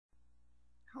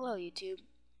Hello YouTube,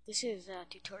 this is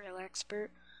Tutorial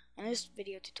Expert. In this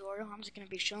video tutorial I'm just going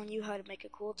to be showing you how to make a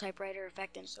cool typewriter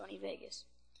effect in Sony Vegas.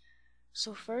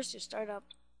 So first you start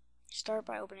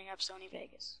by opening up Sony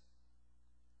Vegas.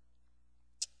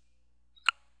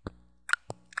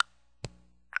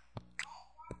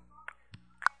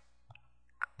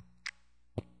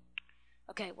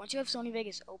 Okay, once you have Sony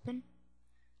Vegas open,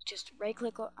 just right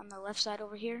click on the left side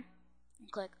over here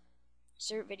and click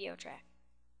Insert Video Track.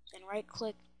 Then right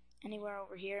click anywhere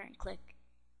over here and click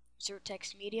Insert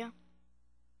Text Media.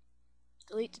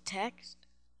 Delete the text,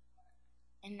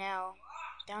 and now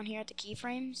down here at the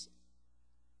keyframes,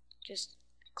 just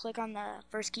click on the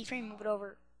first keyframe, move it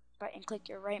over and click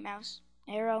your right mouse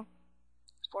arrow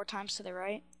 4 times to the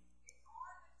right,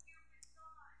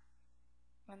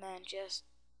 and then just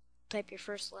type your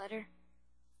first letter.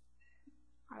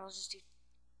 I'll just do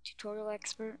Tutorial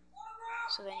Expert.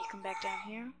 So then you come back down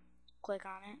here, click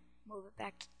on it, move it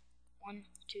back to 1,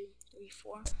 2, 3,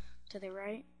 4 to the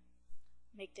right,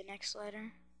 make the next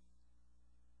letter,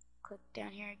 click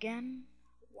down here again,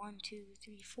 1, 2,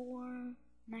 3, 4,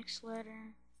 next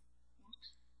letter,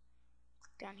 oops.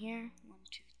 Click down here, 1,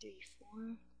 2, 3, 4,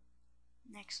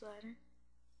 next letter,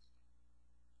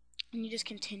 and you just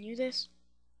continue this.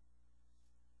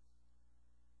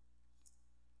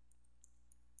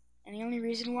 And the only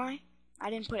reason why I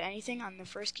didn't put anything on the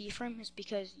first keyframe is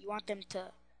because you want them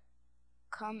to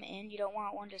come in. You don't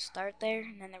want one to start there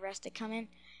and then the rest to come in,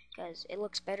 because it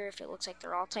looks better if it looks like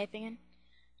they're all typing in.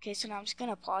 Okay, so now I'm just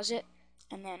going to pause it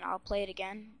and then I'll play it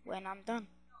again when I'm done.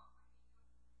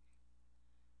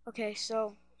 Okay,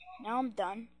 so now I'm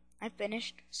done. I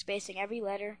finished spacing every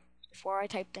letter before I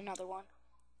typed another one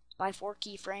by 4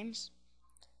 keyframes.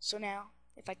 So now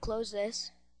if I close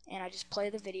this and I just play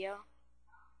the video,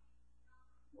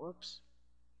 whoops.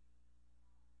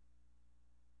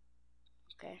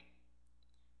 Okay.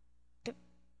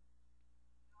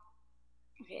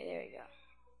 Okay, there you go.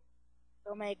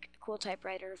 It'll make a cool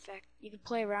typewriter effect. You can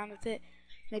play around with it,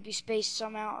 maybe space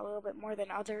some out a little bit more than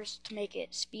others to make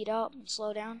it speed up and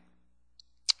slow down.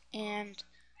 And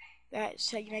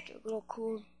that's how you make a little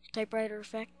cool typewriter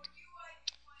effect.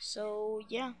 So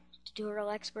yeah, Tutorial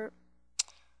Expert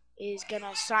is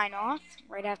gonna sign off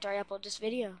right after I upload this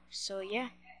video. So yeah,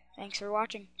 thanks for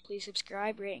watching. Please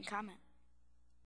subscribe, rate, and comment.